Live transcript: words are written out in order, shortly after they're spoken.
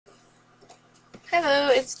Hello,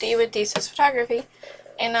 it's Dee with DSisk Photography,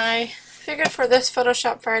 and I figured for this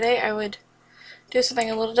Photoshop Friday I would do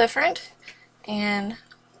something a little different and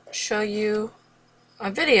show you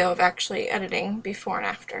a video of actually editing before and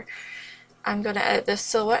after. I'm going to edit this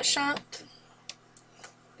silhouette shot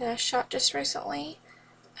that I shot just recently.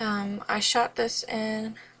 I shot this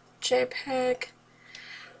in JPEG,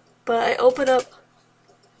 but I opened up,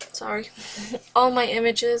 all my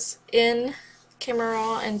images in Camera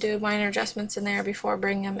Raw and do minor adjustments in there before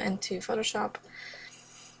bringing them into Photoshop.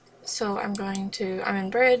 So I'm in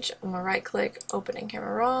Bridge, I'm going to right click, open in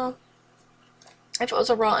Camera Raw. If it was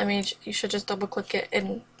a raw image, you should just double click it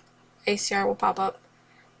and ACR will pop up,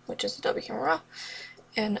 which is Adobe Camera Raw.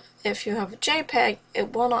 And if you have a JPEG,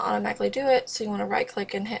 it will not automatically do it, so you want to right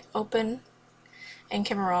click and hit open in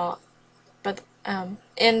Camera Raw. But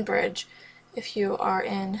in Bridge, if you are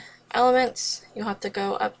in Elements, you'll have to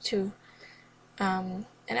go up to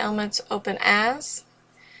in Elements, open as,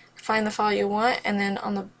 find the file you want, and then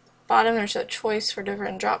on the bottom there's a choice for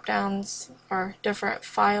different drop downs or different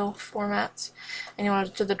file formats, and you want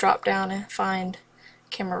to do the drop down and find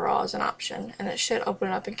Camera Raw as an option, and it should open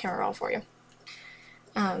it up in Camera Raw for you.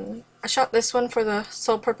 I shot this one for the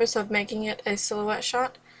sole purpose of making it a silhouette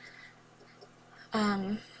shot.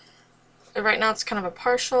 Right now it's kind of a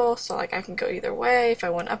partial, so like I can go either way. If I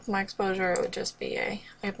went up my exposure, it would just be I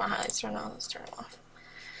have my highlights turned on, let's turn them off.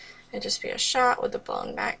 It'd just be a shot with a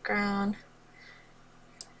blown background.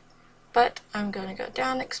 But I'm going to go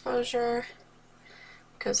down exposure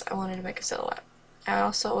because I wanted to make a silhouette. I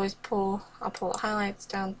also always I'll pull the highlights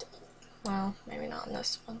down, well, maybe not in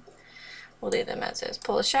this one. We'll leave them as is.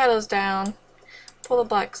 Pull the shadows down, pull the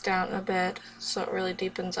blacks down a bit so it really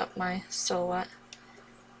deepens up my silhouette.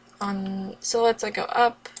 On silhouettes I go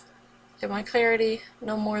up in my clarity,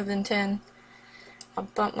 no more than 10. I'll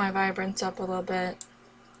bump my vibrance up a little bit,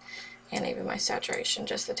 and even my saturation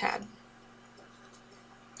just a tad.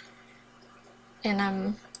 And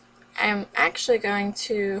I'm actually going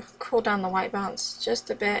to cool down the white balance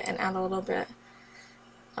just a bit and add a little bit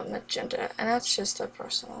of magenta, and that's just a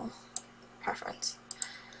personal preference.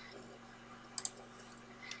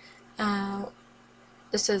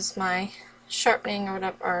 This is my sharpening or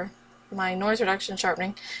whatever, or my noise reduction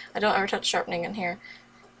sharpening. I don't ever touch sharpening in here.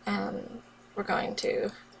 I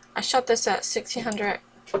shot this at 1600,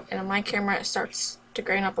 and on my camera it starts to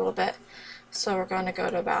grain up a little bit, so we're going to go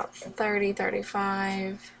to about 30,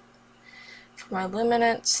 35 for my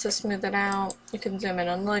luminance to smooth it out. You can zoom in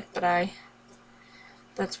and look, but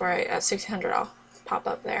that's where at 1600 I'll pop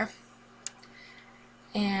up there.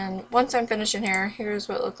 And once I'm finished in here, here's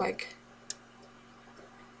what it looked like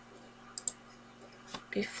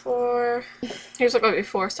before. Here's what it looked like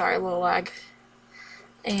before, sorry, a little lag.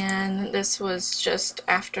 And this was just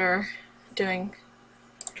after doing,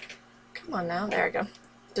 come on now, there we go.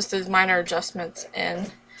 Just these minor adjustments in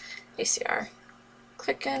ACR.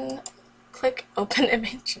 Click open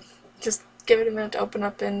image. Just give it a minute to open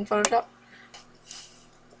up in Photoshop.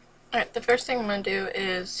 Alright, the first thing I'm going to do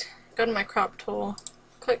is go to my crop tool,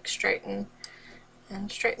 click straighten,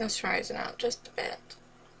 and straighten this horizon out just a bit.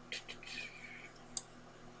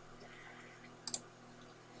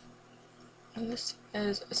 And this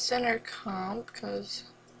is a center comp because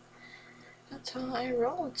that's how I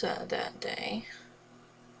rolled that day.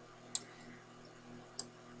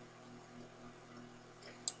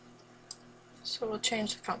 So we'll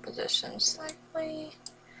change the composition slightly,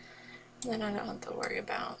 then I don't have to worry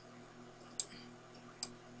about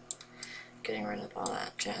getting rid of all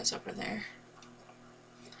that jazz over there.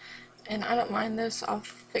 And I don't mind this, I'll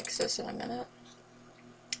fix this in a minute.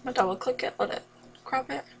 I'll double click it, let it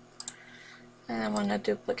crop it. And I'm going to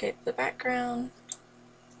duplicate the background.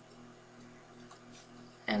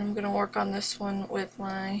 And I'm going to work on this one with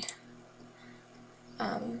my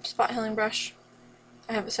spot healing brush.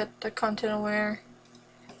 I have it set to content aware.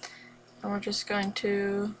 And we're just going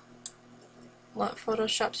to let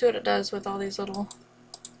Photoshop see what it does with all these little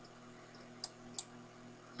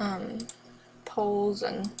poles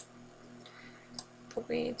and the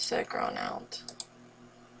weeds that are growing out.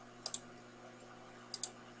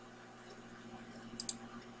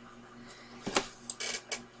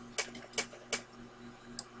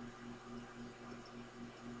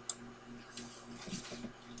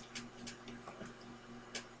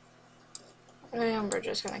 And we're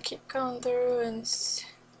just going to keep going through and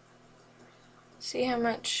see how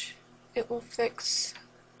much it will fix.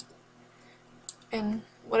 And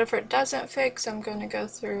whatever it doesn't fix, I'm going to go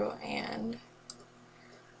through and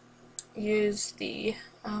use the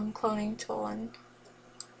cloning tool and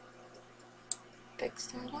fix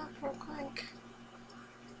that up real quick.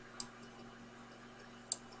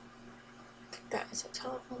 that is a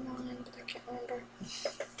telephone line, but I can't remember.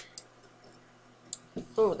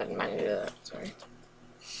 Oh, didn't mind to do that. Sorry.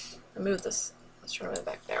 I moved this. Let's try to move it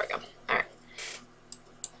back. There we go. Alright.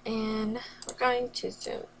 And we're going to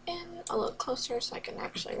zoom in a little closer so I can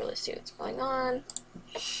actually really see what's going on.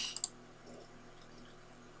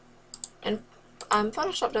 And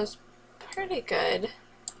Photoshop does pretty good.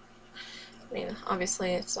 I mean,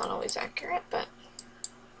 obviously it's not always accurate, but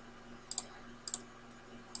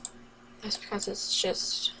that's because it's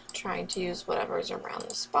just trying to use whatever's around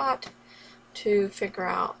the spot to figure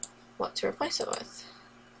out what to replace it with.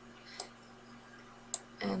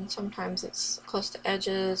 And sometimes it's close to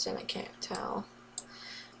edges and I can't tell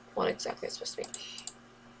what exactly it's supposed to be.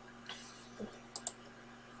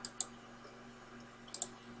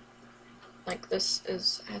 Like this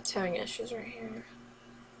is, it's having issues right here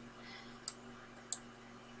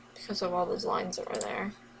because of all those lines that were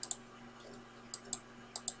there.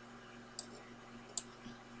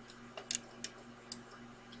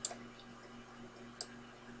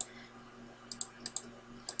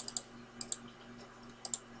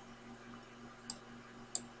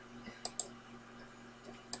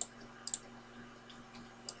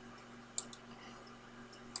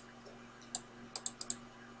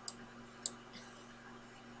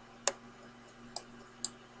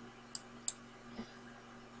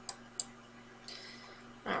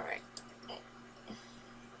 Alright.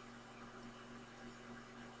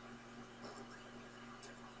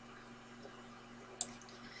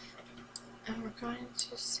 And we're going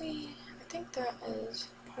to see, I think that is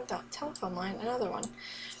part of that telephone line, another one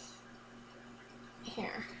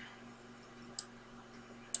here.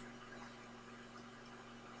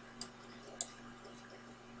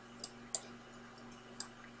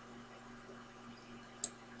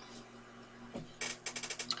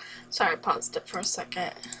 Sorry, I paused it for a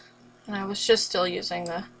second. And I was just still using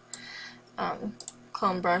the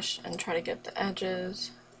clone brush and try to get the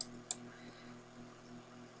edges.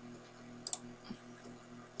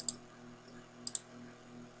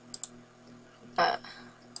 But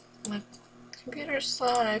my computer's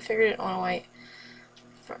slow and I figured I didn't want to wait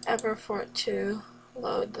forever for it to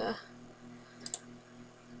load the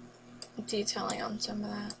detailing on some of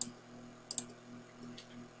that.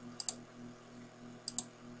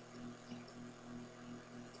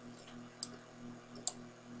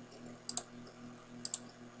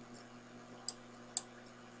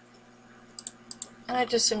 And I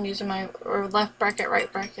just am using my left bracket, right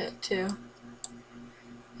bracket too.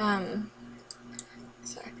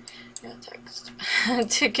 Sorry, yeah, text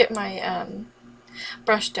to get my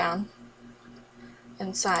brush down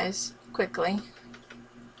in size quickly.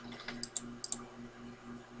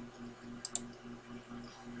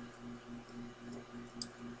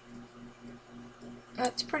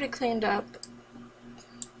 That's pretty cleaned up.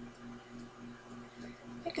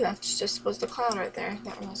 I think that just was the cloud right there.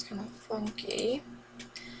 That one was kind of funky.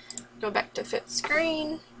 Go back to fit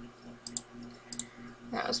screen.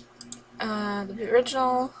 That was the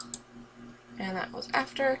original, and that was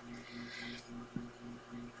after.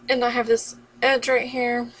 And I have this edge right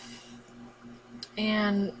here,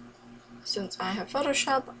 and since I have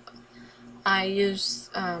Photoshop, I use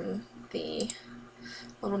the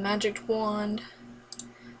little magic wand,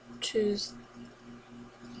 choose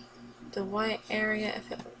the white area.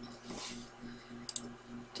 If it,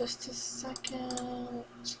 just a second.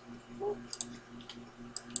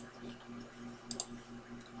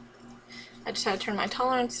 I just had to turn my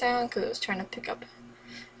tolerance down because it was trying to pick up.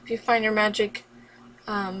 If you find your magic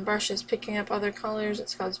brush is picking up other colors,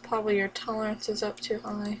 it's because probably your tolerance is up too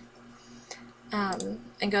high.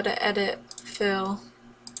 And go to Edit, Fill,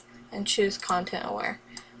 and choose Content Aware.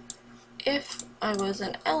 If I was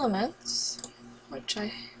in Elements, which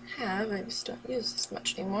I have, I just don't use this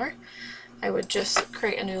much anymore, I would just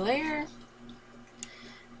create a new layer,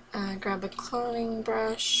 grab a cloning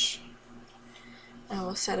brush, I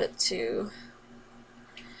will set it to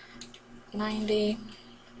 90,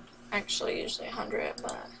 actually usually 100,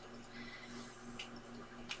 but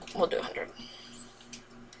we'll do 100.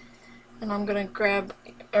 And I'm going to grab,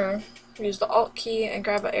 or use the Alt key and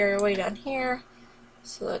grab an area way down here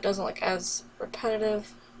so that it doesn't look as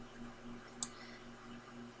repetitive.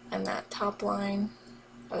 And that top line,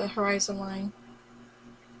 or the horizon line.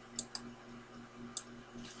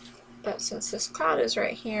 But since this cloud is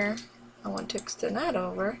right here, I want to extend that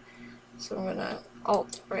over. So I'm going to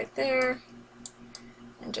Alt right there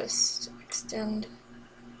and just extend,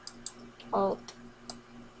 Alt,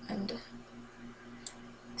 and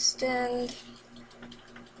extend.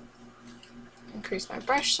 Increase my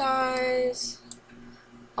brush size,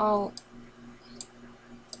 Alt,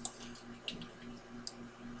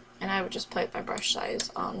 and I I would just play with my brush size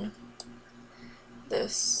on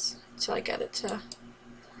this until I get it to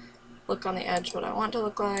look on the edge what I want to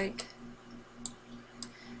look like.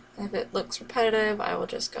 And if it looks repetitive, I will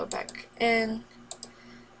just go back in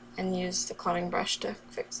and use the cloning brush to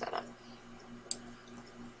fix that up.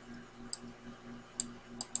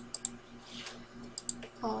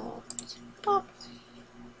 Pop.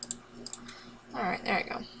 Alright, there we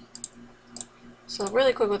go. So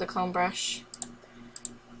really quick with the clone brush.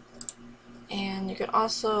 And you could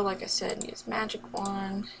also, like I said, use magic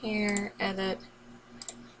wand here, edit,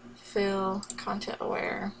 fill, content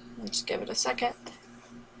aware. Just give it a second.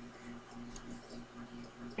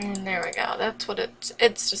 And there we go. That's what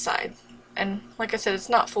it's decided. And like I said, it's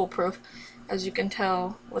not foolproof. As you can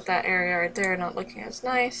tell with that area right there not looking as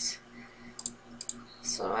nice.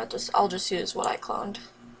 So I'll just use what I cloned.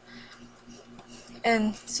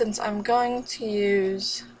 And since I'm going to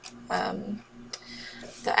use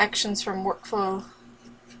the actions from Workflow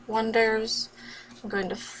Wonders, I'm going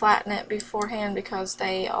to flatten it beforehand because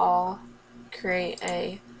they all create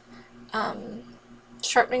a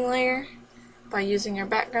sharpening layer by using your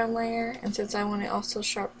background layer. And since I want to also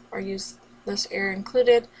use this area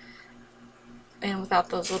included and without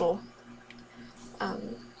those little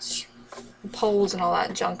poles and all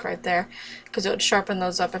that junk right there, because it would sharpen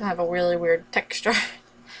those up and have a really weird texture.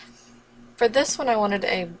 For this one I wanted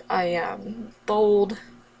a bold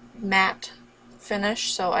matte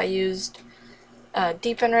finish, so I used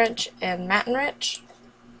Deep Enrich and Matte Enrich.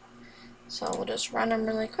 So we'll just run them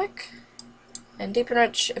really quick. And Deep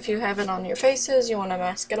Enrich, if you have it on your faces, you want to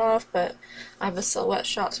mask it off, but I have a silhouette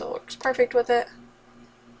shot so it works perfect with it.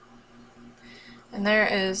 And there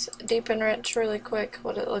is Deep Enrich really quick,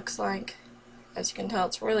 what it looks like. As you can tell,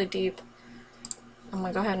 it's really deep. I'm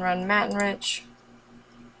going to go ahead and run Matte Enrich.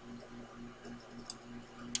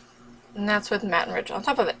 And that's with Matte Enrich on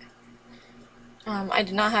top of it. I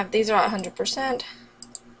did not have, these are at 100%.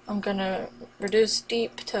 I'm going to reduce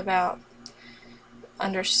Deep to about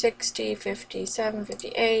under 60, 57,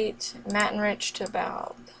 58. Matte Enrich to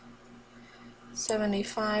about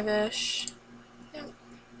 75-ish.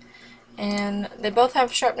 And they both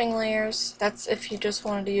have sharpening layers. That's if you just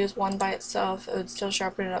wanted to use one by itself, it would still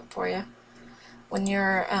sharpen it up for you. When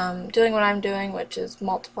you're doing what I'm doing, which is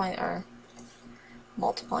multiplying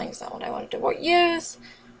is not what I wanted to use,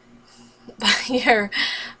 but you're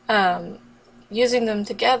using them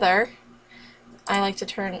together, I like to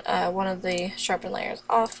turn one of the sharpen layers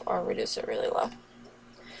off or reduce it really low.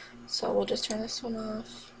 So we'll just turn this one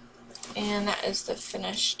off, and that is the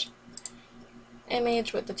finished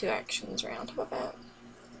image with the two actions right on top of it.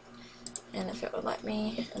 And if it would let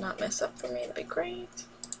me and not mess up for me, it'd be great.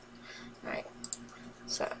 Alright,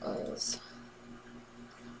 so that was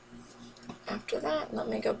after that. Let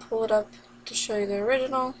me go pull it up to show you the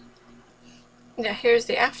original. Yeah, here's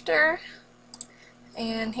the after,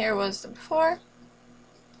 and here was the before.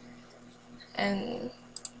 And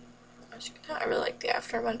as you can tell, I really like the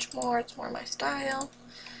after much more. It's more my style.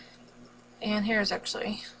 And here's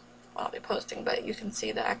actually what I'll be posting, but you can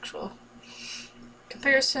see the actual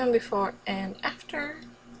comparison before and after.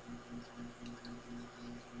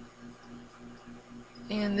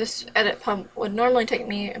 And this edit pump would normally take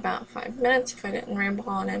me about 5 minutes if I didn't ramble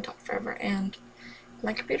on and talk forever, and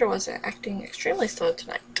my computer wasn't acting extremely slow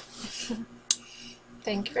tonight.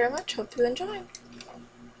 Thank you very much. Hope you enjoyed.